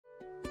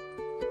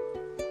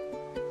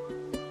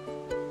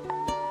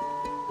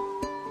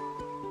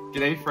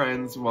G'day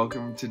friends,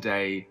 welcome to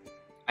day,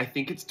 I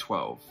think it's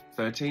 12,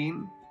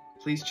 13,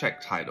 please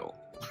check title,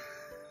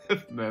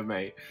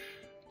 Mermay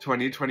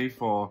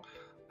 2024.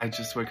 I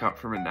just woke up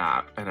from a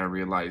nap and I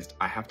realized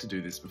I have to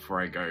do this before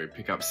I go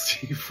pick up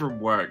Steve from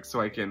work so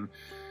I can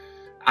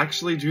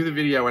actually do the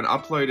video and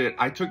upload it.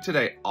 I took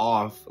today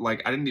off,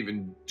 like I didn't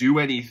even do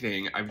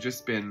anything. I've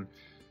just been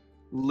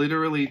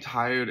literally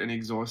tired and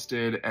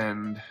exhausted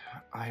and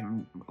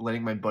I'm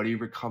letting my body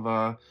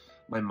recover,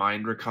 my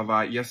mind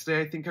recover.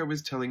 Yesterday, I think I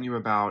was telling you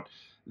about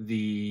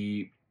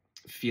the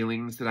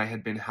feelings that I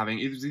had been having.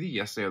 It was either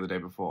yesterday or the day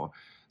before.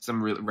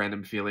 Some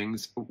random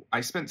feelings.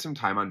 I spent some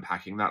time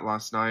unpacking that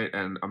last night,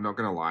 and I'm not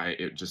gonna lie,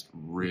 it just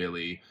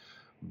really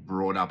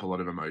brought up a lot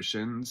of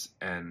emotions.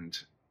 And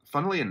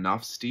funnily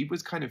enough, Steve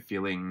was kind of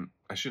feeling,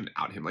 I shouldn't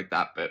out him like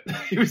that, but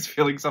he was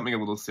feeling something a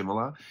little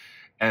similar.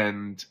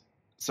 And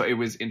so it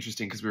was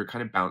interesting because we were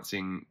kind of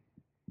bouncing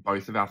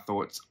both of our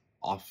thoughts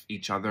off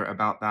each other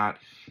about that,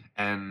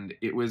 and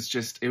it was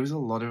a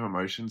lot of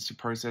emotions to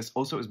process.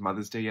 Also, it was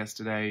Mother's Day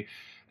yesterday,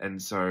 and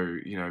so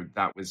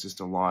that was just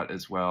a lot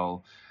as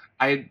well.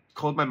 I had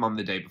called my mom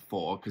the day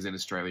before because in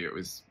Australia it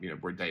was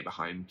we're a day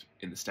behind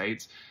in the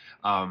States,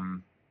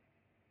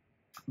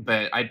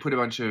 but I'd put a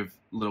bunch of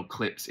little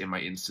clips in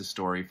my Insta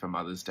story for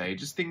Mother's Day,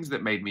 just things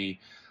that made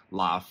me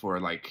laugh or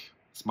like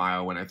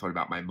smile when I thought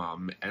about my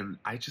mum. And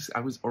I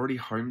was already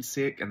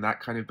homesick, and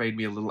that kind of made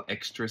me a little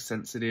extra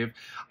sensitive.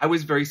 I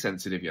was very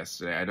sensitive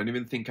yesterday. I don't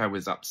even think I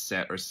was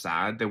upset or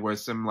sad. There were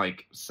some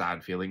like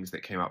sad feelings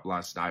that came up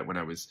last night when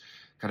I was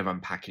kind of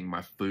unpacking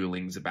my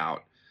feelings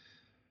about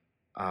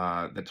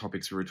the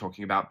topics we were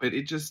talking about. But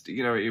it just,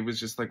 it was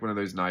just like one of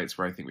those nights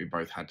where I think we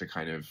both had to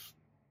kind of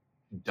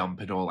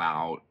dump it all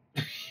out,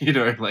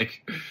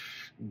 like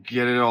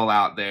get it all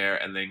out there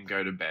and then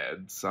go to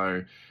bed.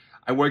 So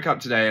I woke up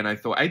today and I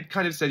thought, I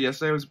kind of said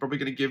yesterday I was probably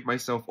going to give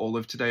myself all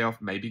of today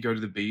off, maybe go to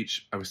the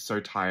beach. I was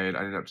so tired. I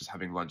ended up just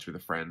having lunch with a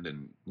friend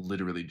and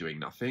literally doing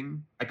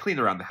nothing. I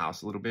cleaned around the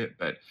house a little bit,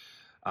 but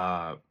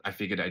I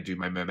figured I'd do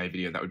my mermaid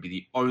video. That would be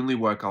the only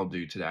work I'll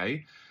do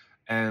today.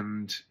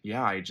 And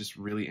yeah, I just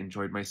really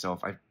enjoyed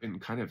myself. I've been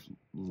kind of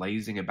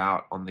lazing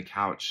about on the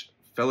couch,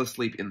 fell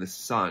asleep in the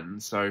sun.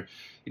 So,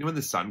 when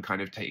the sun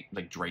kind of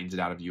drains it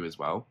out of you as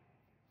well.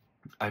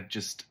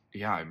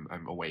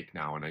 I'm awake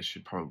now and I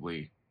should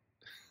probably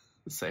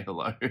say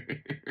hello,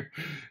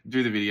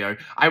 do the video.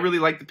 I really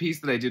like the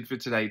piece that I did for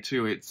today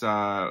too. It's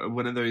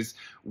one of those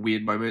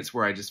weird moments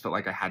where I just felt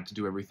like I had to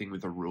do everything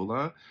with a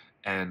ruler.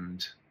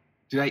 And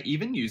did I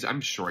even use,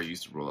 I'm sure I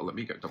used a ruler. Let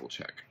me go double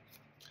check.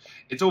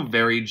 It's all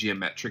very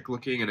geometric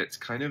looking and it's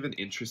kind of an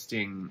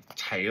interesting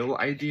tail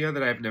idea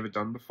that I've never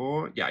done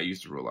before. Yeah, I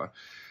used a ruler.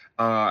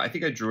 I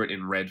think I drew it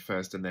in red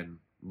first and then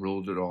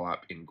ruled it all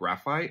up in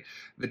graphite.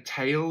 The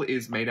tail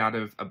is made out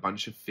of a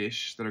bunch of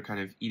fish that are kind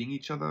of eating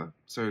each other.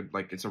 So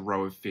like it's a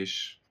row of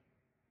fish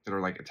that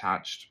are like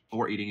attached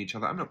or eating each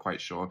other. I'm not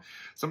quite sure.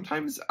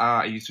 Sometimes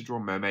I used to draw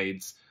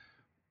mermaids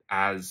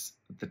as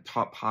the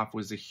top half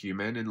was a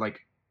human and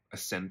like a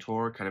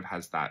centaur kind of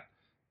has that,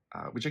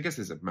 which I guess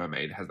is a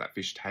mermaid, has that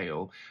fish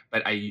tail,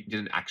 but I did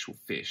an actual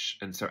fish.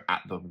 And so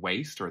at the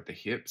waist or at the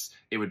hips,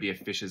 it would be a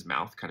fish's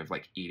mouth kind of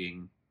like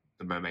eating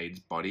the mermaid's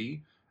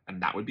body.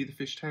 And that would be the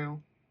fish tail.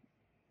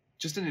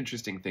 Just an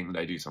interesting thing that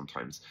I do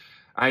sometimes.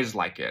 I just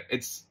like it.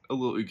 It's a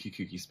little ooky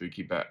kooky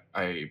spooky, but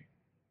I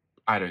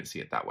don't see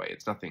it that way.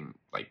 It's nothing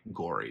like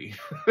gory.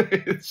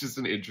 It's just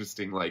an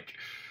interesting, like,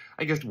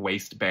 I guess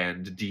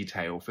waistband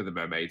detail for the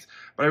mermaids.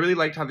 But I really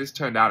liked how this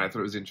turned out. I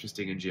thought it was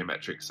interesting and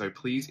geometric. So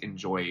please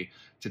enjoy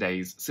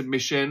today's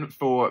submission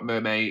for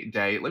Mermay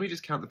Day. Let me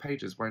just count the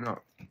pages. Why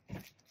not?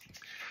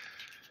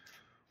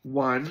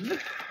 1,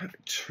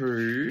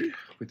 2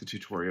 with the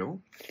tutorial,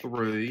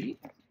 3,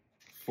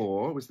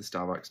 4 was the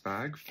Starbucks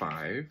bag,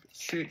 5,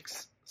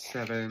 6,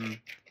 7,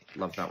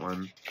 love that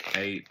one,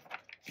 8,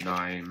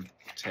 9,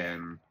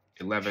 10,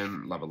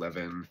 11, love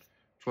 11,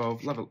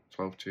 12, love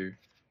 12 too.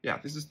 Yeah,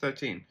 this is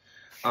 13.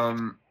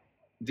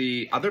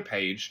 The other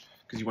page,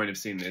 because you won't have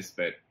seen this,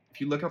 but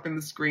if you look up in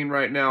the screen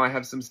right now, I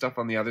have some stuff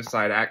on the other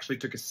side. I actually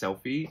took a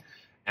selfie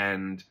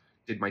and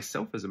did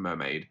myself as a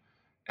mermaid.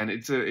 And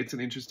it's an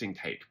interesting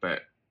take,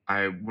 but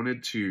I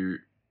wanted to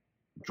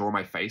draw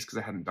my face because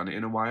I hadn't done it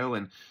in a while.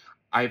 And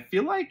I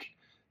feel like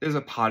there's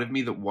a part of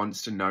me that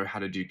wants to know how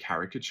to do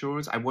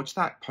caricatures. I watched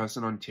that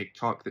person on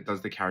TikTok that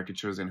does the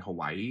caricatures in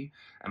Hawaii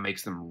and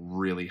makes them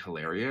really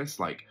hilarious.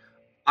 Like,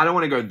 I don't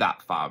want to go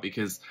that far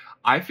because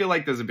I feel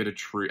like there's a bit of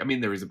truth. I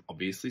mean, there is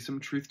obviously some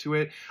truth to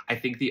it. I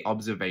think the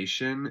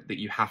observation that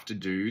you have to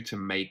do to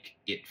make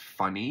it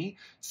funny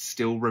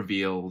still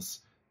reveals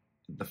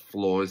the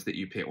flaws that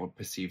you pick, or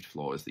perceived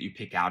flaws that you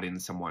pick out in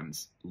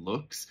someone's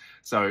looks.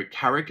 So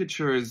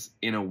caricatures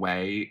in a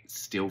way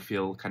still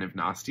feel kind of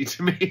nasty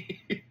to me.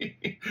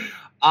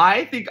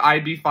 I think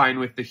I'd be fine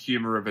with the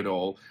humor of it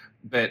all,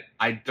 but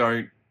I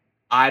don't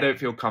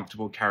feel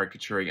comfortable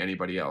caricaturing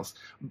anybody else.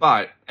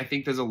 But I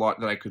think there's a lot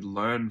that I could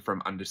learn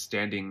from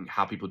understanding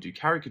how people do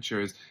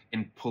caricatures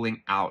and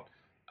pulling out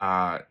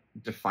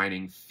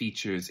defining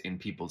features in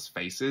people's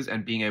faces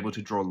and being able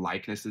to draw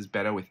likenesses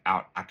better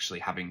without actually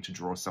having to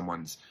draw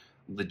someone's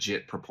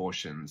legit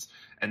proportions.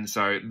 And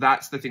so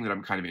that's the thing that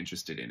I'm kind of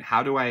interested in.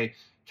 How do I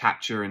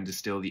capture and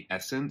distill the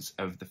essence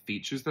of the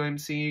features that I'm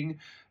seeing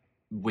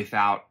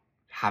without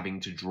having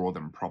to draw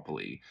them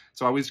properly?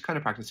 So I was kind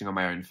of practicing on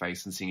my own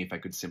face and seeing if I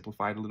could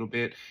simplify it a little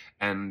bit.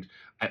 And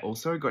I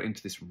also got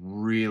into this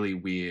really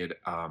weird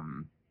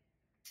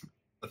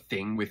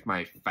thing with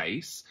my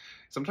face.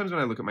 Sometimes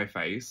when I look at my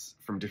face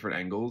from different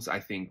angles,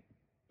 I think,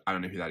 I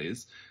don't know who that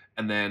is.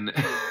 And then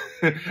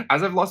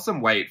as I've lost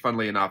some weight,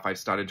 funnily enough, I've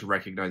started to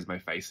recognize my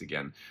face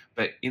again.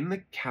 But in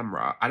the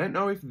camera, I don't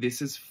know if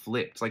this is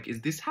flipped. Like,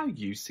 is this how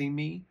you see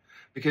me?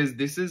 Because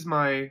this is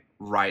my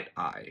right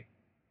eye.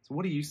 So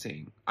what are you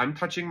seeing? I'm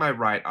touching my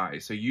right eye,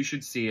 so you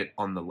should see it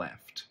on the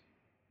left.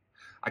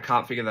 I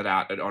can't figure that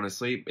out. And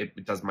honestly,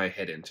 it does my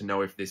head in to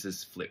know if this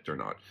is flipped or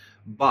not.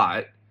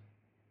 But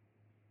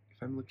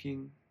if I'm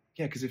looking,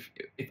 yeah, because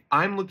if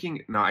I'm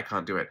looking, no, I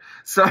can't do it.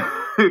 So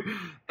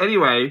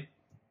anyway,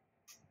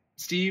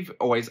 Steve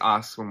always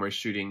asks when we're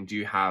shooting, do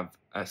you have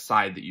a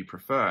side that you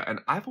prefer? And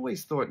I've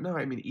always thought, no,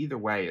 I mean, either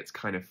way, it's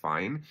kind of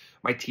fine.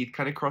 My teeth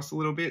kind of cross a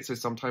little bit, so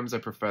sometimes I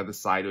prefer the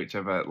side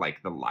whichever,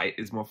 like, the light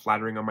is more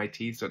flattering on my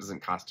teeth so it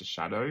doesn't cast a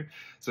shadow.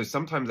 So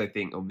sometimes I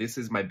think, oh, this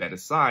is my better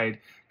side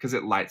because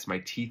it lights my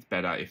teeth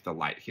better if the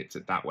light hits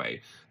it that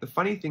way. The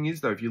funny thing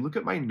is, though, if you look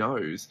at my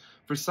nose,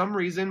 for some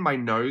reason, my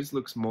nose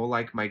looks more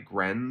like my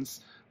Gren's,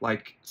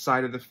 like,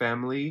 side of the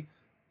family.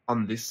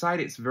 On this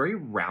side, it's very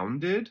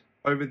rounded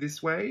over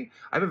this way.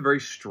 I have a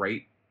very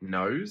straight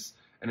nose,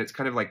 and it's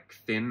kind of like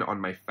thin on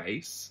my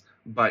face,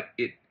 but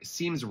it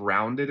seems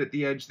rounded at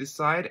the edge this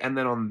side, and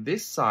then on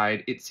this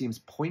side, it seems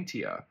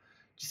pointier.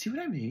 Do you see what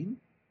I mean?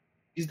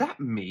 Is that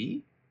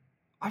me?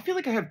 I feel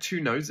like I have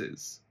two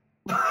noses.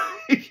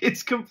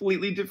 It's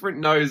completely different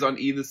nose on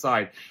either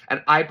side,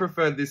 and I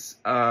prefer this,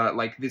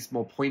 like this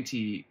more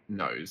pointy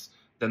nose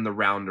than the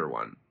rounder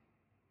one.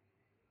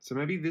 So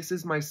maybe this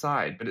is my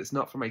side, but it's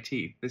not for my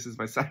teeth. This is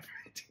my side for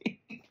my teeth.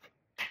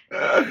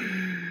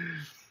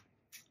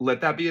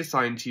 Let that be a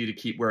sign to you to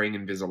keep wearing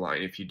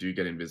Invisalign if you do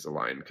get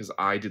Invisalign, because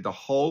I did the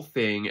whole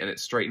thing and it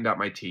straightened out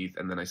my teeth,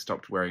 and then I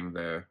stopped wearing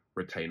the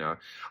retainer.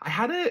 I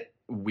had a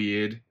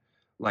weird,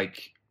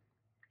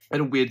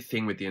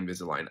 thing with the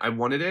Invisalign. I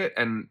wanted it,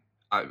 and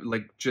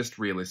just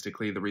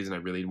realistically, the reason I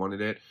really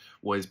wanted it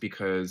was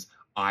because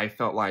I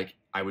felt like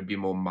I would be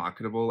more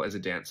marketable as a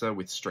dancer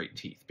with straight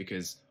teeth,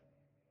 because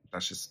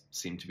that's just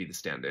seemed to be the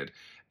standard.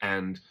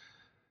 And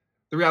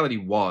the reality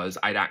was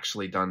I'd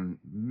actually done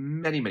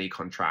many, many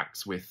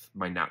contracts with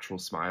my natural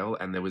smile,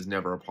 and there was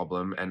never a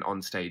problem. And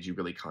on stage, you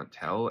really can't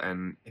tell.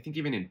 And I think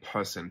even in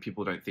person,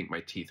 people don't think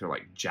my teeth are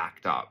like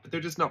jacked up, but they're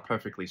just not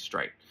perfectly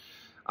straight.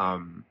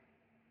 And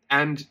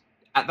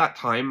at that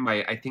time,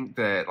 I think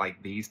that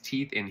like these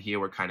teeth in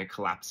here were kind of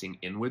collapsing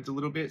inwards a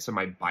little bit. So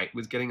my bite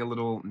was getting a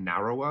little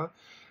narrower,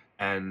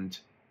 and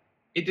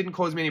it didn't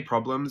cause me any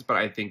problems, but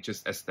I think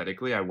just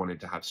aesthetically, I wanted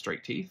to have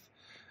straight teeth.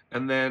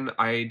 And then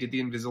I did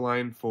the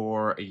Invisalign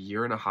for 1.5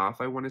 years,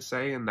 I want to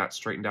say, and that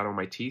straightened out all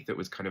my teeth. It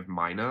was kind of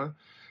minor.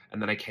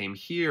 And then I came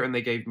here and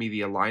they gave me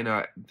the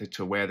aligner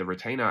to wear the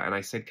retainer. And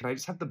I said, can I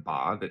just have the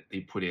bar that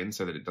they put in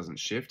so that it doesn't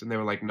shift? And they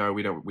were like, no,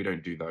 we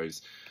don't do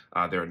those.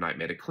 They're a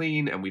nightmare to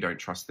clean, and we don't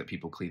trust that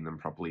people clean them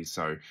properly.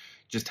 So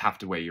just have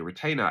to wear your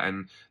retainer.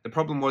 And the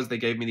problem was they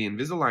gave me the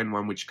Invisalign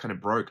one, which kind of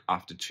broke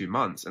after 2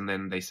 months. And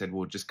then they said,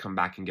 well, just come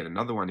back and get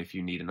another one if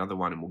you need another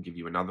one, and we'll give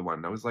you another one.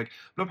 And I was like,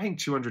 I'm not paying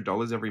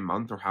 $200 every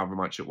month or however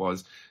much it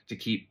was to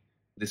keep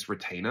this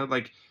retainer.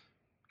 Like,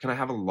 can I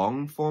have a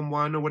long form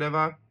one or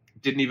whatever?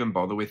 Didn't even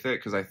bother with it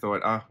because I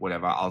thought,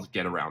 whatever, I'll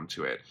get around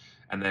to it.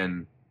 And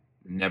then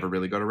never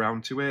really got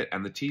around to it.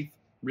 And the teeth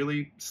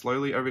really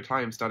slowly over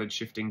time started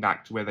shifting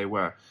back to where they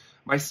were.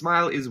 My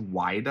smile is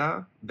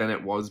wider than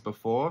it was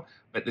before,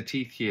 but the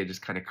teeth here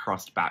just kind of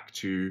crossed back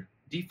to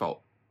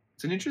default.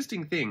 It's an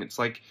interesting thing. It's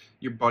like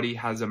your body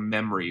has a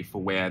memory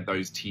for where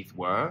those teeth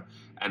were,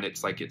 and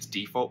it's like its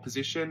default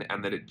position,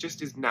 and that it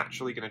just is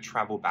naturally going to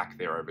travel back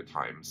there over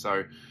time.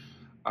 So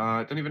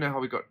I don't even know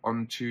how we got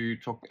on to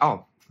talk.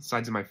 Oh,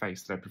 sides of my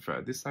face that I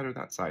prefer. This side or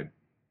that side?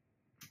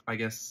 I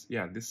guess,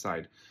 yeah, this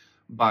side.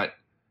 But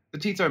the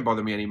teeth don't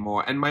bother me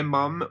anymore. And my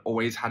mum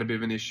always had a bit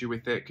of an issue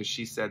with it because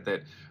she said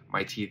that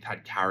my teeth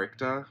had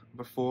character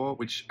before,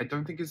 which I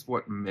don't think is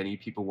what many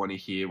people want to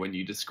hear when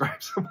you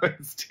describe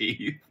someone's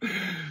teeth.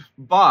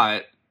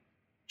 But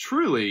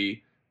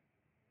truly,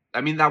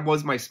 I mean, that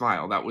was my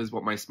smile. That was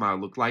what my smile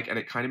looked like. And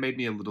it kind of made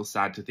me a little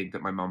sad to think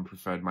that my mum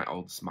preferred my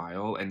old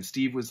smile. And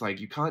Steve was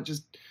like, you can't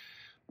just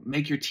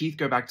make your teeth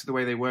go back to the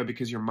way they were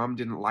because your mum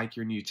didn't like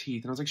your new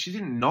teeth. And I was like, she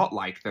didn't not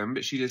like them,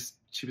 but she was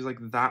like,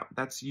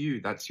 that's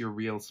you. That's your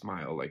real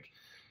smile. Like,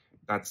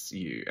 that's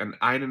you. And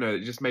I don't know,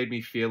 it just made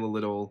me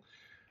feel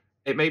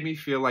it made me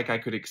feel like I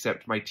could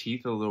accept my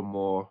teeth a little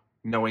more,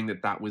 knowing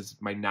that that was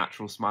my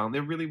natural smile. And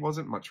there really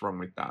wasn't much wrong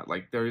with that.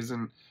 Like,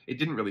 it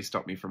didn't really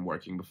stop me from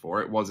working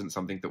before. It wasn't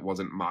something that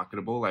wasn't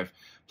marketable. I've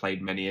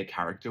played many a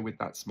character with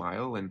that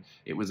smile and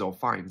it was all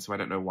fine. So I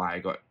don't know why I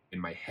got in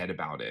my head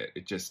about it.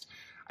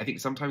 I think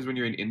sometimes when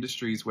you're in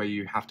industries where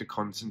you have to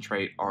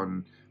concentrate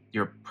on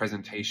your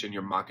presentation,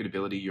 your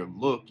marketability, your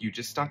look, you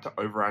just start to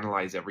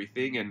overanalyze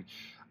everything, and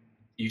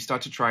you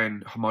start to try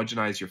and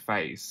homogenize your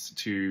face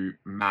to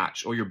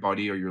match, or your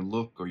body or your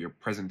look or your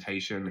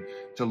presentation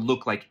to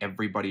look like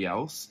everybody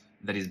else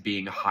that is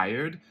being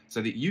hired,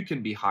 so that you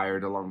can be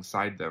hired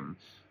alongside them.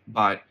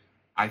 But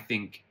I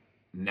think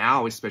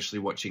now, especially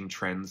watching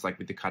trends like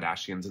with the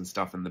Kardashians and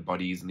stuff, and the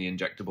bodies and the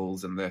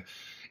injectables and the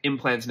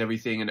implants and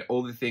everything and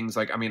all the things,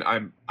 like, I mean,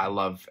 I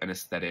love an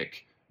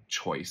aesthetic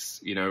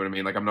choice, you know what I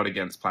mean? Like, I'm not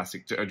against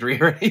plastic surgery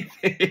or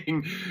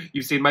anything.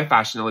 You've seen my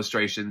fashion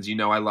illustrations, you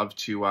know I love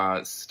to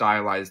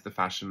stylize the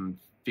fashion,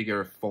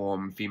 figure,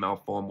 form, female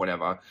form,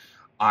 whatever.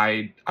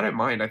 I don't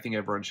mind. I think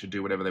everyone should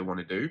do whatever they want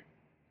to do.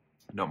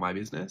 Not my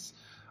business.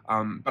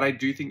 But I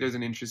do think there's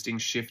an interesting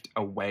shift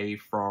away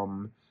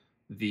from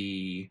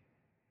the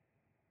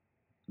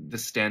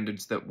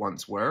standards that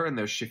once were, and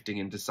they're shifting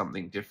into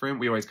something different.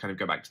 We always kind of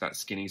go back to that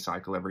skinny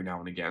cycle every now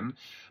and again.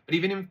 But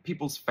even in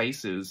people's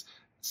faces,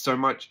 so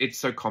much, it's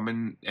so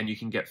common, and you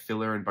can get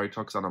filler and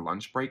Botox on a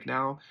lunch break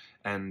now,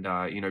 and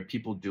you know,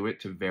 people do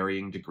it to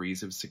varying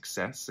degrees of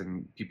success,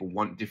 and people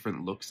want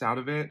different looks out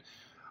of it.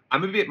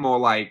 I'm a bit more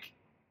like,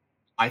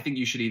 I think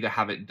you should either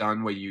have it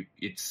done where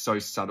it's so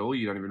subtle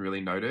you don't even really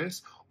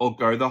notice, or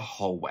go the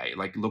whole way,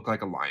 like look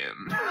like a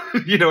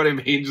lion. You know what I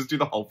mean? Just do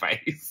the whole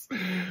face.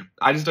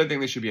 I just don't think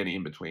there should be any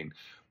in between.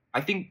 I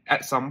think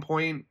at some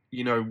point,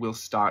 you know, we'll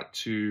start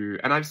to,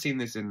 and I've seen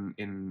this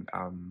in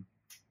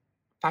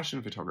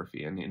fashion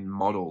photography and in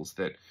models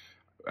that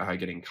are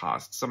getting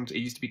cast. It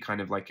used to be kind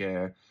of like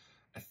a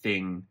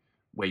thing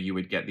where you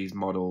would get these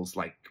models,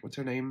 like, what's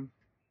her name?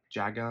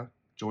 Georgia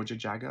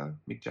Jagger,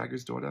 Mick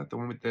Jagger's daughter, the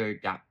one with the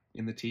gap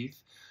in the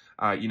teeth.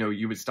 You know,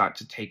 you would start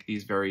to take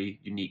these very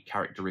unique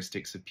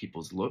characteristics of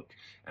people's look,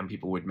 and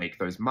people would make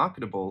those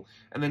marketable.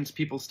 And then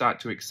people start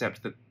to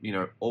accept that, you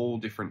know, all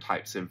different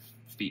types of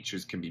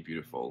features can be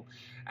beautiful.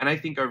 And I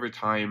think over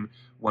time,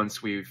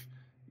 once we've,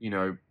 you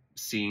know,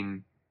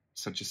 seen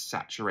such a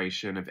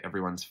saturation of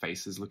everyone's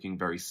faces looking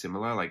very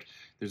similar, like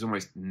there's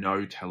almost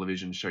no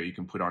television show you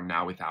can put on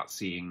now without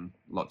seeing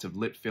lots of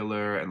lip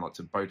filler and lots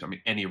of Botox. I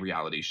mean, any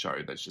reality show,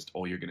 that's just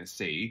all you're going to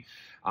see.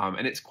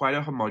 And it's quite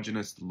a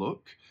homogenous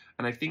look.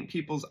 And I think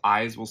people's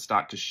eyes will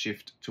start to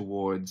shift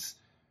towards,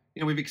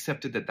 you know, we've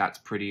accepted that that's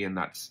pretty, and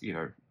that's, you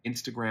know,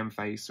 Instagram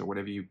face or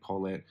whatever you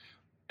call it.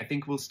 I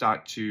think we'll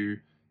start to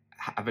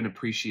have an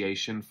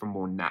appreciation for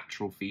more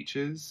natural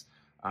features,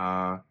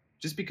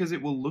 just because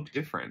it will look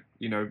different.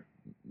 You know,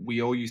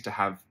 we all used to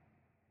have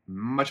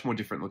much more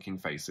different looking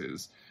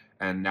faces,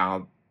 and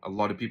now a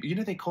lot of people, you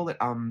know, they call it,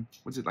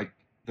 what's it, like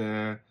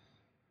not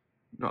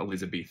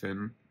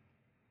Elizabethan,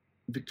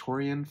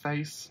 Victorian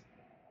face?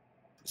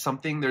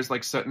 Something, there's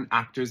like certain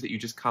actors that you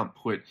just can't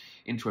put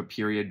into a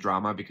period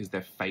drama because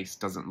their face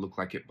doesn't look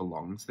like it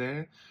belongs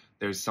there.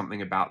 There's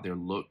something about their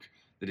look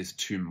that is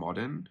too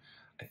modern.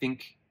 I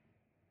think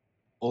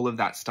all of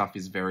that stuff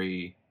is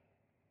very,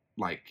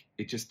 like,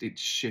 it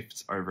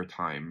shifts over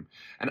time.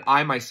 And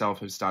I myself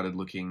have started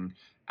looking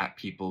at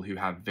people who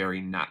have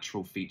very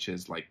natural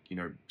features, like, you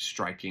know,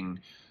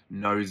 striking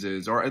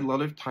noses, or a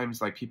lot of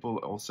times, like, people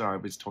also, I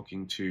was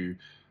talking to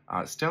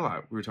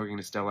Stella, we were talking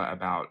to Stella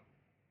about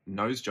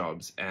nose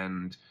jobs,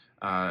 and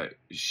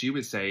she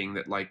was saying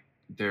that, like,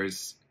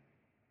 there's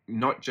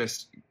not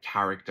just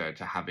character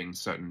to having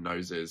certain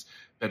noses,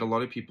 but a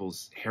lot of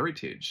people's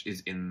heritage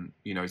is in,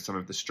 you know, some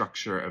of the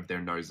structure of their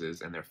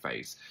noses and their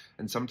face.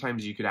 And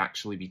sometimes you could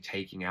actually be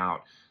taking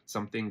out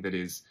something that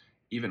is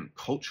even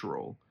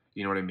cultural,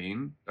 you know what I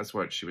mean? That's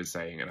what she was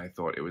saying, and I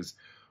thought it was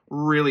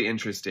really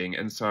interesting.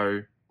 And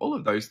so all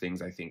of those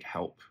things, I think,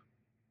 help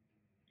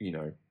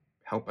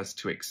us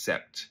to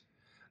accept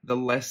the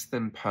less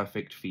than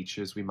perfect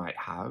features we might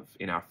have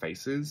in our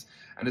faces.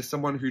 And as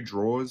someone who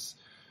draws,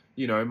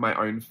 you know, my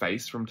own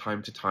face from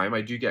time to time, I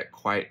do get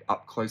quite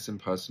up close and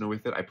personal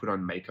with it. I put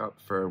on makeup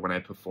for when I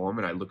perform,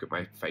 and I look at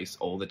my face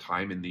all the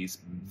time in these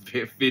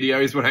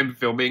videos when I'm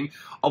filming.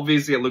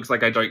 Obviously, it looks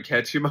like I don't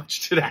care too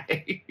much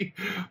today,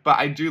 but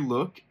I do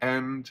look,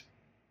 and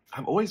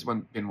I've always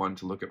been one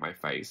to look at my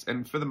face.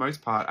 And for the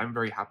most part, I'm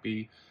very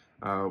happy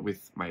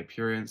with my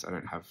appearance. I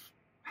don't have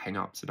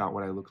hang-ups about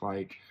what I look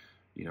like.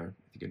 You know,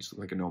 I think I just look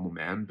like a normal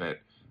man,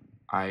 but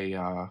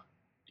I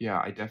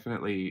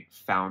definitely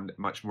found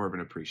much more of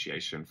an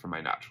appreciation for my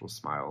natural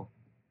smile.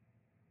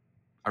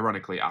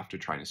 Ironically, after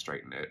trying to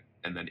straighten it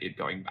and then it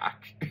going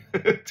back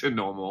to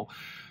normal.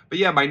 But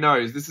yeah, my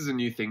nose, this is a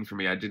new thing for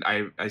me.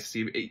 I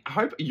see, I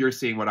hope you're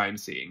seeing what I'm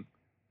seeing.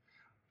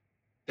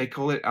 They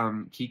call it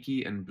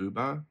Kiki and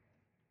Booba.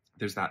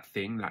 There's that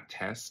thing, that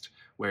test,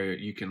 where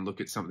you can look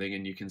at something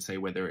and you can say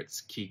whether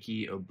it's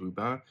Kiki or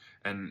Booba.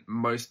 And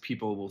most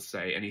people will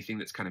say anything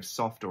that's kind of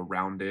soft or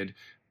rounded,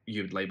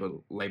 you'd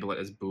label it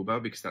as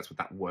Booba, because that's what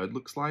that word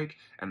looks like.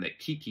 And that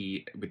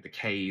Kiki, with the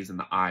K's and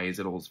the I's,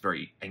 it all is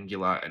very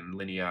angular and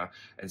linear.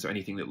 And so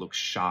anything that looks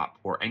sharp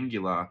or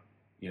angular,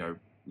 you know,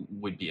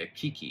 would be a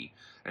Kiki.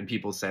 And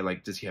people say,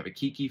 like, does he have a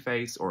Kiki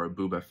face or a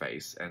Booba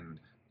face? And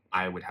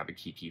I would have a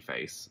Kiki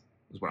face,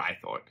 is what I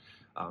thought.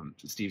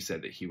 Steve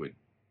said that he would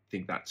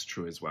think that's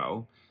true as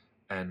well,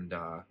 and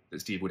that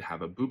Steve would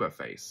have a booba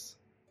face.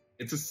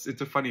 It's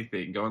a funny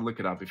thing. Go and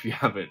look it up if you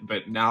haven't.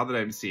 But now that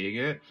I'm seeing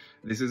it,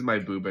 this is my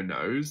booba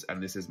nose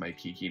and this is my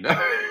kiki nose.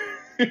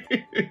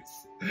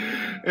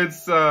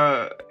 it's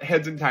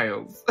heads and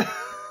tails.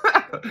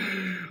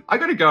 I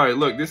gotta go.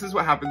 Look, this is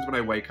what happens when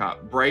I wake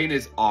up. Brain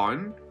is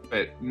on,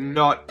 but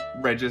not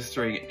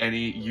registering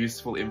any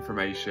useful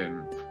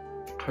information.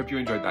 Hope you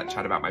enjoyed that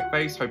chat about my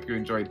face. Hope you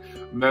enjoyed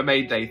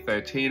Mermaid Day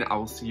 13. I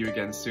will see you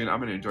again soon. I'm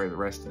going to enjoy the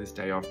rest of this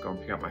day off. Go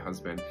and pick up my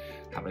husband.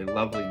 Have a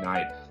lovely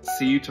night.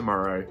 See you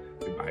tomorrow.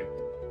 Goodbye.